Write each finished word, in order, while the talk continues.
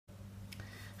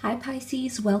Hi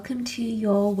Pisces, welcome to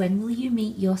your When Will You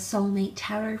Meet Your Soulmate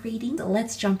Tarot reading.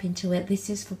 Let's jump into it. This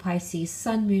is for Pisces,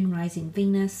 Sun, Moon, Rising,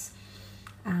 Venus.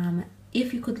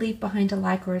 If you could leave behind a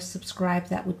like or a subscribe,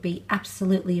 that would be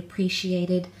absolutely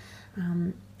appreciated.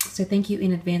 So thank you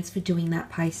in advance for doing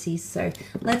that, Pisces. So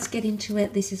let's get into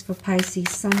it. This is for Pisces,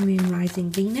 Sun, Moon,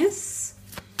 Rising, Venus.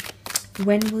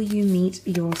 When will you meet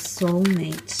your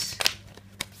soulmate,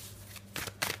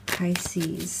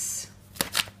 Pisces?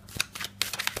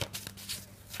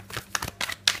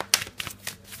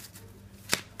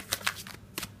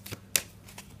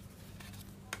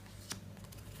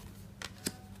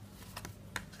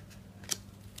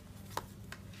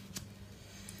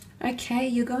 Okay,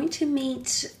 you're going to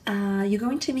meet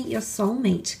your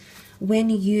soulmate when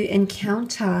you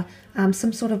encounter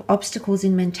some sort of obstacles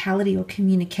in mentality or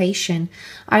communication.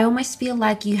 I almost feel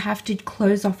like you have to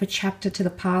close off a chapter to the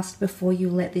past before you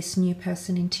let this new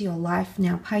person into your life.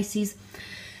 Now, Pisces,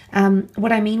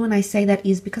 what I mean when I say that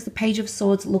is because the Page of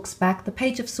Swords looks back. The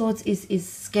Page of Swords is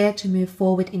scared to move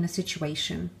forward in a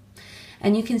situation.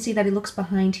 And you can see that he looks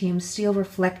behind him, still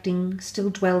reflecting,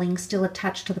 still dwelling, still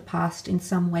attached to the past in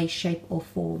some way, shape, or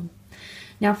form.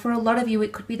 Now, for a lot of you,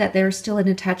 it could be that there is still an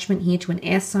attachment here to an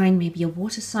air sign, maybe a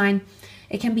water sign.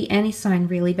 It can be any sign,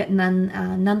 really, but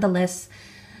nonetheless,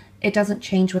 it doesn't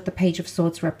change what the Page of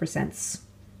Swords represents.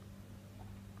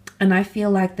 And I feel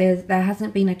like there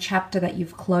hasn't been a chapter that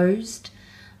you've closed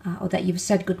or that you've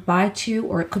said goodbye to,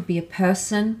 or it could be a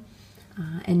person.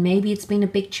 And maybe it's been a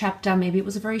big chapter, maybe it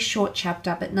was a very short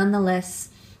chapter, but nonetheless,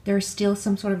 there are still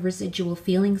some sort of residual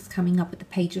feelings coming up with the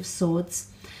Page of Swords.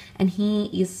 And he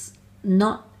is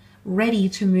not ready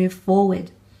to move forward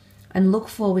and look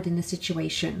forward in a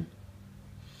situation.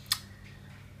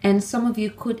 And some of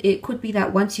you it could be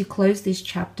that once you close this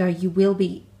chapter, you will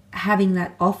be having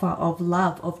that offer of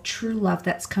love, of true love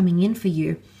that's coming in for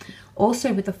you.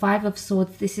 Also with the Five of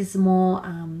Swords, this is more,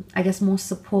 I guess, more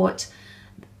support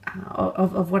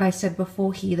of what I said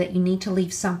before here, that you need to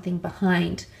leave something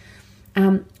behind.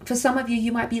 For some of you,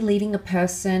 you might be leaving a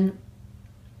person,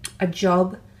 a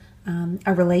job,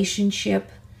 a relationship,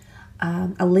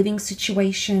 a living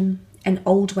situation, an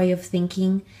old way of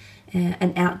thinking,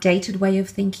 an outdated way of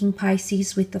thinking,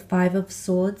 Pisces, with the Five of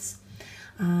Swords.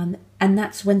 And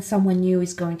that's when someone new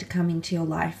is going to come into your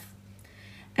life.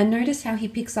 And notice how he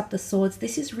picks up the swords.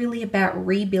 This is really about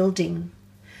rebuilding.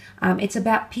 It's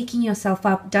about picking yourself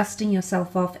up, dusting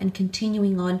yourself off, and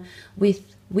continuing on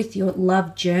with your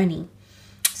love journey.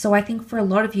 So I think for a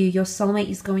lot of you, your soulmate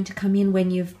is going to come in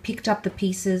when you've picked up the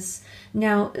pieces.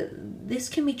 Now, this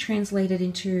can be translated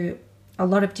into a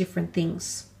lot of different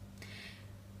things.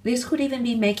 This could even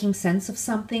be making sense of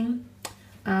something.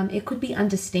 It could be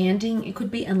understanding. It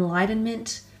could be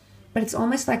enlightenment. But it's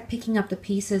almost like picking up the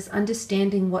pieces,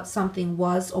 understanding what something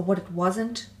was or what it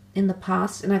wasn't in the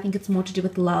past. And I think it's more to do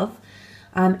with love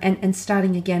and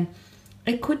starting again.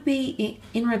 It could be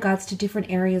in regards to different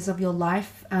areas of your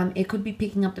life. It could be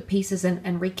picking up the pieces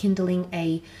and rekindling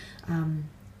a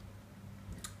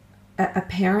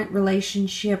parent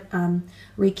relationship,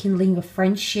 rekindling a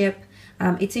friendship.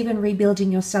 It's even rebuilding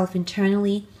yourself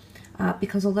internally,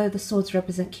 because although the swords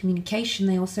represent communication,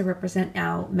 they also represent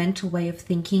our mental way of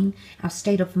thinking, our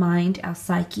state of mind, our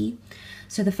psyche.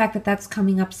 So the fact that that's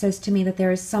coming up says to me that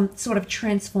there is some sort of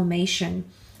transformation,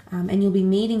 and you'll be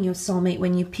meeting your soulmate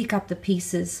when you pick up the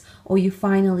pieces, or you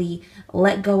finally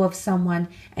let go of someone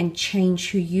and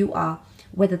change who you are,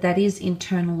 whether that is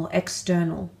internal or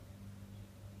external.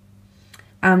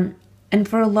 And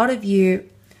for a lot of you,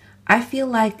 I feel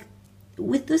like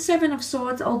with the Seven of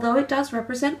Swords, although it does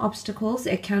represent obstacles,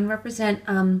 it can represent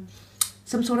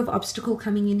some sort of obstacle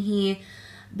coming in here,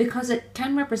 because it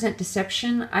can represent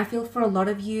deception. I feel for a lot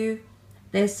of you,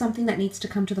 there's something that needs to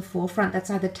come to the forefront that's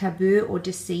either taboo or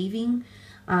deceiving.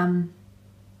 And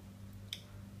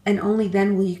only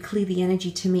then will you clear the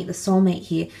energy to meet the soulmate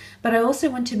here. But I also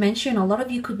want to mention, a lot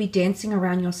of you could be dancing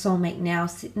around your soulmate now.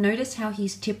 Notice how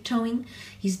he's tiptoeing.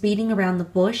 He's beating around the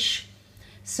bush.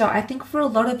 So I think for a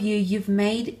lot of you, you've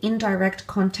made indirect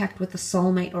contact with the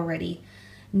soulmate already.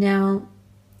 Now,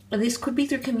 this could be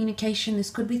through communication, this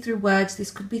could be through words, this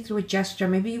could be through a gesture.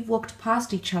 Maybe you've walked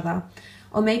past each other,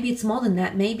 or maybe it's more than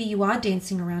that. Maybe you are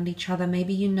dancing around each other.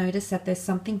 Maybe you notice that there's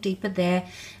something deeper there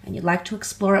and you'd like to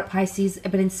explore it, Pisces.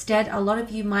 But instead, a lot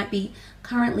of you might be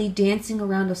currently dancing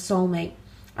around a soulmate.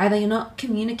 Either you're not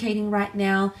communicating right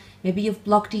now, maybe you've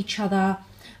blocked each other,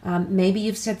 maybe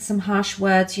you've said some harsh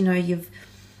words, you know,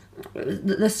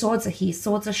 the swords are here,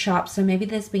 swords are sharp, so maybe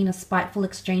there's been a spiteful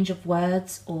exchange of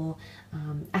words, or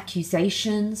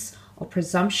accusations, or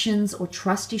presumptions, or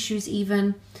trust issues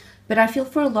even. But I feel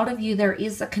for a lot of you, there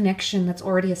is a connection that's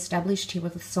already established here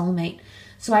with a soulmate.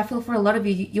 So I feel for a lot of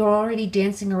you, you're already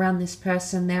dancing around this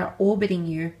person. They're orbiting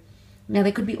you. Now,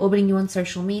 they could be orbiting you on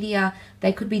social media.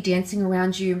 They could be dancing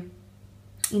around you,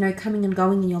 you know, coming and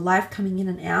going in your life, coming in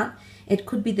and out. It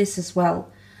could be this as well.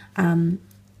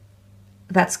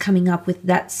 That's coming up with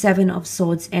that Seven of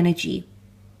Swords energy.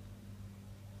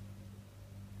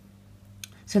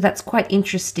 So that's quite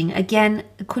interesting. Again,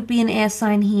 it could be an air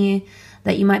sign here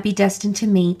that you might be destined to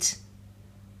meet.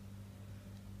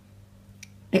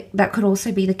 That could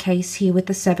also be the case here with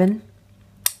the 7.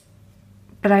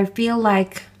 But I feel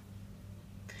like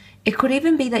it could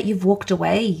even be that you've walked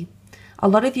away. A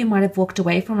lot of you might have walked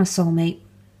away from a soulmate.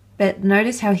 But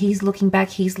notice how he's looking back,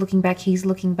 he's looking back, he's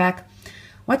looking back.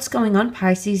 What's going on,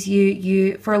 Pisces?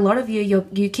 For a lot of you,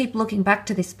 you keep looking back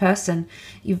to this person.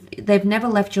 They've never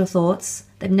left your thoughts.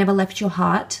 They've never left your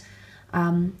heart.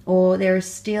 Or there is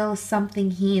still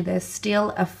something here. There's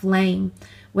still a flame.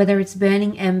 Whether it's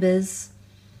burning embers,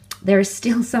 there is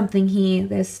still something here.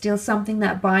 There's still something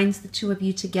that binds the two of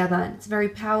you together. And it's very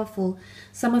powerful.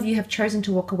 Some of you have chosen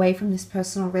to walk away from this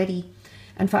person already.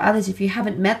 And for others, if you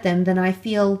haven't met them, then I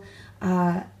feel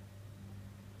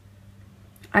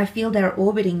they're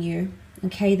orbiting you.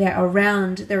 Okay, they're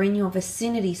around. They're in your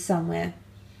vicinity somewhere.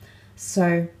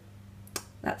 So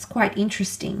that's quite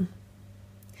interesting.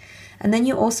 And then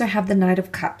you also have the Knight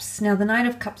of Cups. Now, the Knight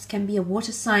of Cups can be a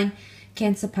water sign,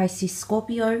 Cancer, Pisces,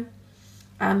 Scorpio.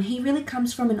 He really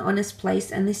comes from an honest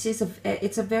place, and this is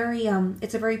it's a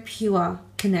very pure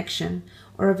connection,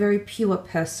 or a very pure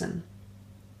person.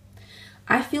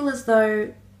 I feel as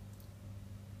though,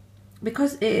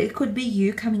 because it could be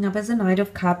you coming up as a Knight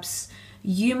of Cups,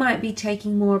 you might be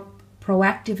taking more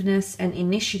proactiveness and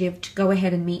initiative to go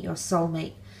ahead and meet your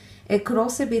soulmate. It could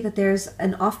also be that there's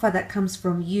an offer that comes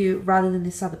from you rather than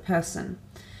this other person.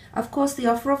 Of course, the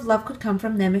offer of love could come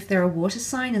from them if they're a water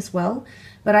sign as well,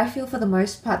 but I feel for the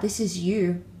most part this is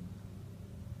you.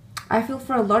 I feel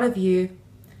for a lot of you,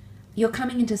 you're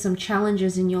coming into some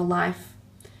challenges in your life,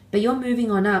 but you're moving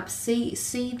on up. See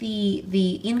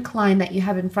the incline that you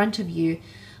have in front of you.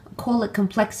 Call it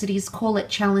complexities, call it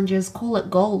challenges, call it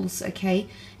goals, okay?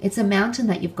 It's a mountain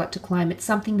that you've got to climb. It's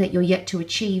something that you're yet to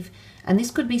achieve. And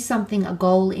this could be something, a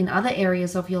goal in other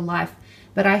areas of your life.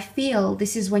 But I feel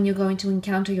this is when you're going to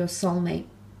encounter your soulmate.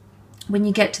 When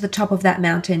you get to the top of that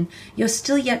mountain, you're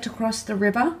still yet to cross the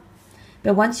river.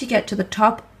 But once you get to the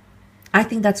top, I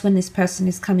think that's when this person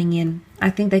is coming in. I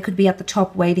think they could be at the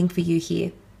top waiting for you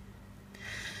here.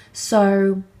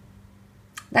 So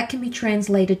that can be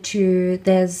translated to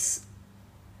there's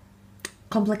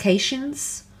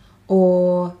complications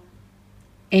or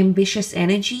ambitious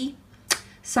energy,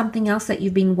 something else that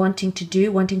you've been wanting to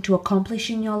do, wanting to accomplish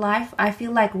in your life. I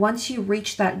feel like once you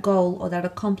reach that goal or that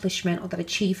accomplishment or that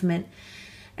achievement,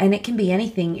 and it can be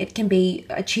anything, it can be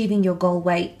achieving your goal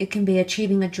weight, it can be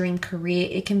achieving a dream career,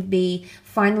 it can be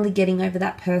finally getting over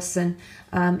that person,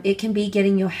 it can be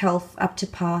getting your health up to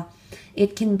par,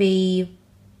 it can be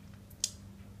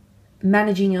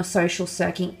managing your social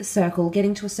circle,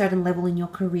 getting to a certain level in your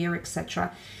career,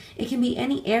 etc. It can be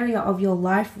any area of your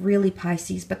life, really,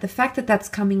 Pisces. But the fact that that's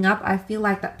coming up, I feel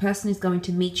like that person is going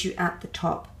to meet you at the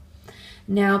top.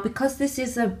 Now, because this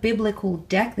is a biblical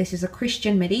deck, this is a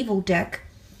Christian medieval deck,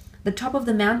 the top of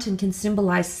the mountain can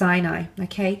symbolize Sinai,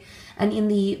 okay? And in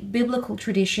the biblical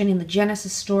tradition, in the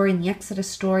Genesis story, in the Exodus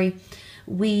story,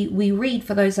 we read,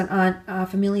 for those that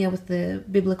aren't familiar with the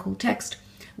biblical text,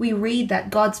 we read that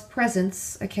God's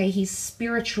presence, okay, his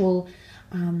spiritual,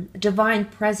 divine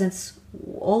presence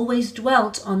always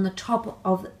dwelt on the top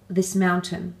of this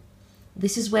mountain.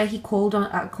 This is where he called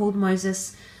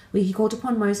Moses, where he called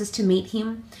upon Moses to meet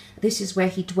him. This is where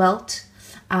he dwelt.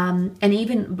 And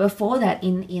even before that,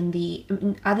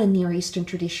 in other Near Eastern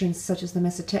traditions, such as the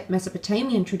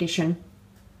Mesopotamian tradition,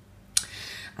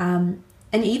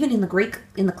 and even in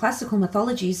the classical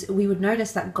mythologies, we would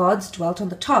notice that gods dwelt on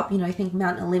the top. You know, think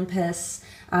Mount Olympus,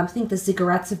 think the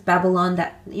ziggurats of Babylon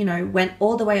that, you know, went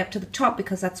all the way up to the top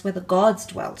because that's where the gods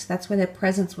dwelt. That's where their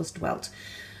presence was dwelt.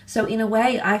 So in a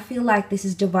way, I feel like this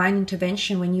is divine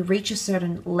intervention. When you reach a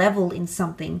certain level in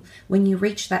something, when you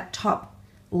reach that top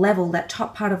level, that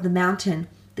top part of the mountain,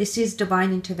 this is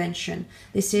divine intervention.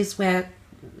 This is where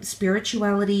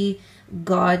spirituality,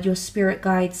 God, your spirit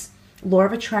guides, law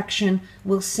of attraction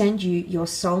will send you your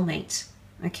soulmate.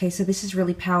 Okay, so this is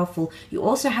really powerful. You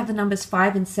also have the numbers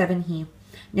 5 and 7 here.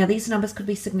 Now, these numbers could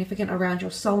be significant around your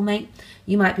soulmate.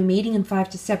 You might be meeting in 5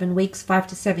 to 7 weeks, 5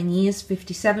 to 7 years,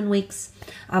 57 weeks,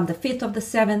 the 5th of the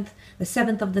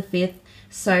 7th of the 5th,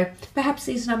 So perhaps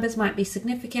these numbers might be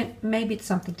significant. Maybe it's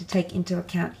something to take into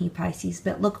account here, Pisces.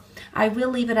 But look, I will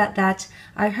leave it at that.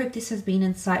 I hope this has been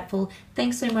insightful.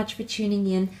 Thanks so much for tuning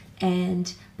in,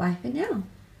 and bye for now.